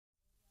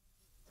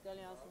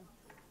italiano.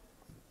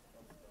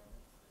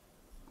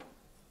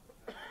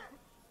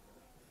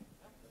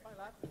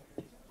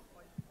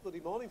 Bloody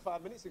morning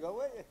 5 minutes ago,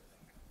 weren't you?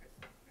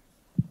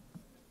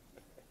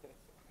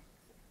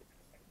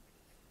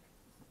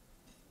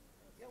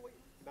 Yeah, wait.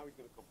 Now he's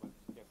going to come back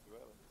again too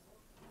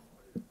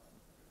early.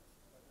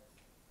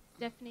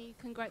 Stephanie,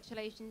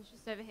 congratulations,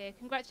 just over here.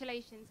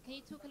 Congratulations. Can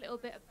you talk a little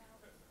bit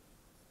about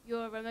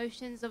your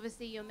emotions?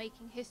 Obviously, you're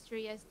making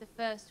history as the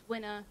first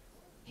winner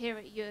here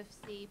at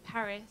UFC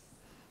Paris.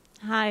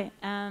 Hi.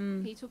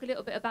 Can you talk a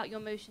little bit about your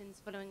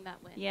emotions following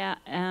that win? Yeah,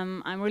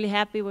 I'm really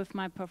happy with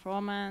my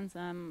performance.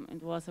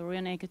 It was a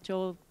rear naked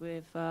choke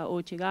with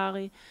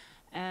Ochigari.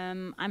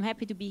 I'm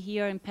happy to be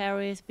here in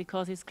Paris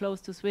because it's close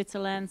to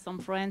Switzerland. Some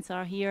friends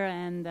are here,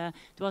 and it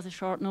was a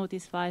short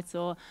notice fight,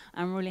 so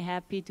I'm really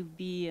happy to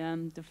be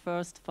the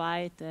first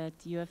fight at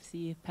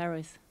UFC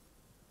Paris.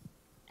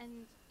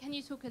 And can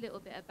you talk a little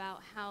bit about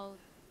how,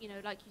 you know,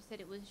 like you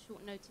said, it was a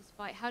short notice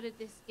fight. How did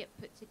this get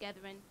put together?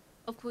 And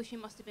of course, you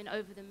must have been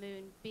over the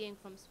moon being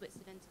from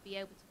Switzerland to be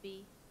able to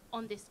be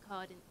on this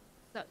card in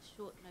such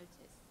short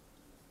notice.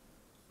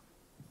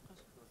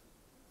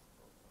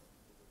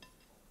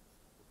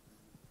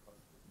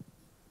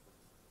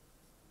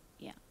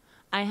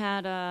 I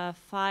had a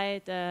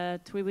fight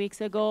 3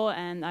 weeks ago,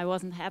 and I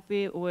wasn't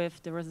happy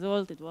with the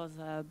result. It was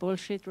a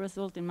bullshit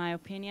result, in my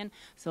opinion.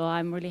 So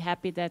I'm really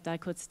happy that I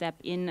could step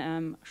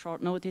in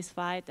short notice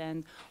fight.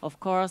 And of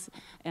course,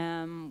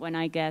 when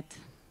I get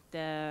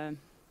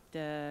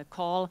the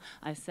call,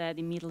 I said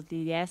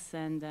immediately yes.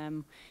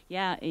 And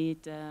yeah,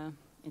 it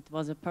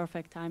was a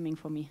perfect timing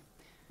for me.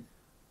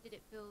 Did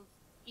it feel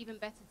even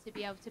better to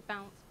be able to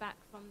bounce back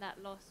from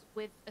that loss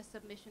with a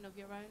submission of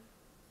your own?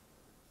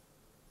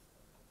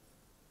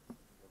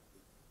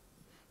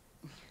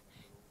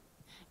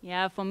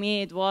 Yeah, for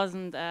me it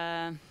wasn't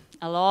a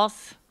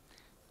loss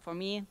for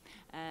me,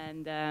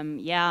 and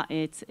yeah,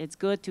 it's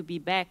good to be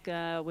back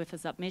with a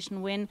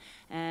submission win.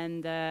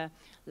 And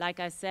like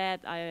I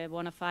said, I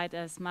want to fight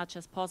as much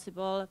as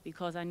possible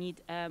because I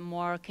need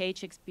more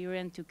cage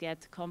experience to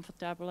get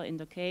comfortable in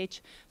the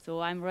cage. So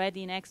I'm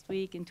ready next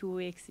week, in 2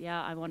 weeks.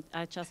 Yeah,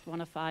 I just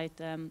want to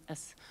fight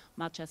as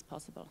much as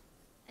possible.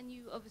 And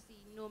you obviously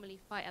normally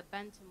fight at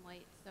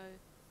bantamweight, so.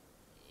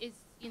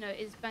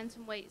 Is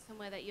bantamweight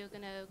somewhere that you're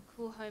going to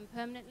call home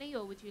permanently,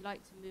 or would you like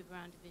to move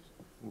around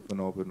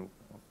division?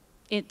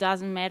 It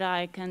doesn't matter.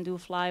 I can do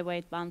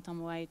flyweight,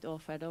 bantamweight, or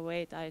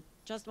featherweight. I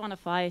just want to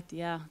fight.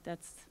 Yeah,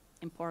 that's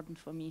important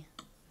for me.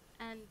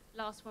 And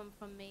last one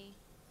from me.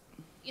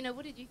 You know,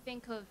 what did you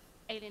think of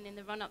Ailin in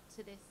the run-up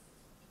to this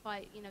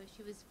fight? You know,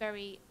 she was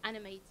very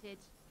animated,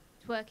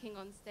 twerking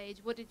on stage.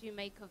 What did you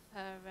make of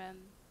her,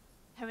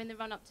 her in the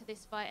run-up to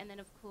this fight, and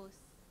then, of course,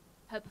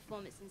 her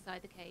performance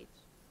inside the cage?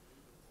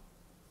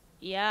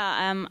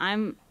 Yeah,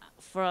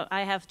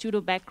 I have judo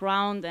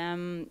background.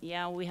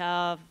 Yeah, we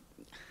have.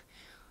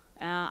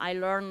 I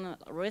learn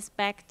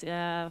respect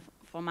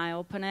for my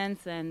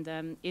opponents,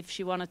 and if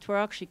she wanna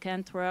twerk, she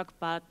can twerk.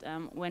 But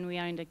when we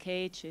are in the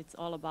cage, it's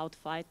all about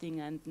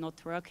fighting and not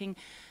twerking.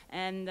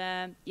 And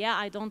yeah,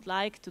 I don't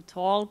like to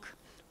talk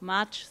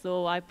much,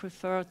 so I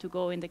prefer to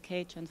go in the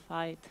cage and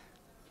fight.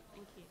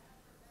 Thank you.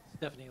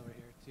 Stephanie over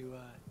here to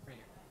right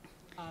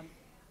here.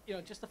 You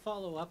know, just to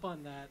follow up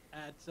on that,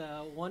 at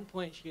one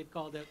point she had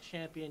called out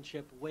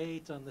championship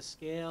weight on the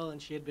scale,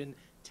 and she had been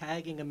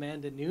tagging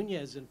Amanda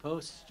Nunes in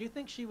posts. Do you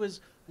think she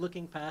was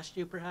looking past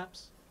you,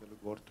 perhaps?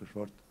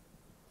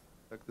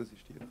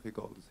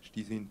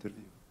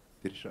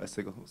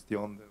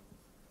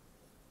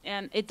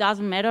 It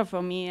doesn't matter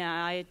for me.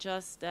 I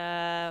just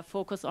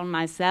focus on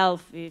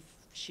myself. If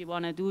she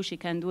wanna do, she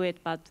can do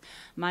it, but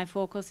my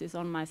focus is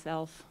on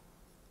myself.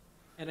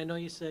 And I know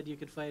you said you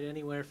could fight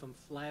anywhere from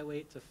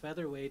flyweight to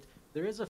featherweight. There is a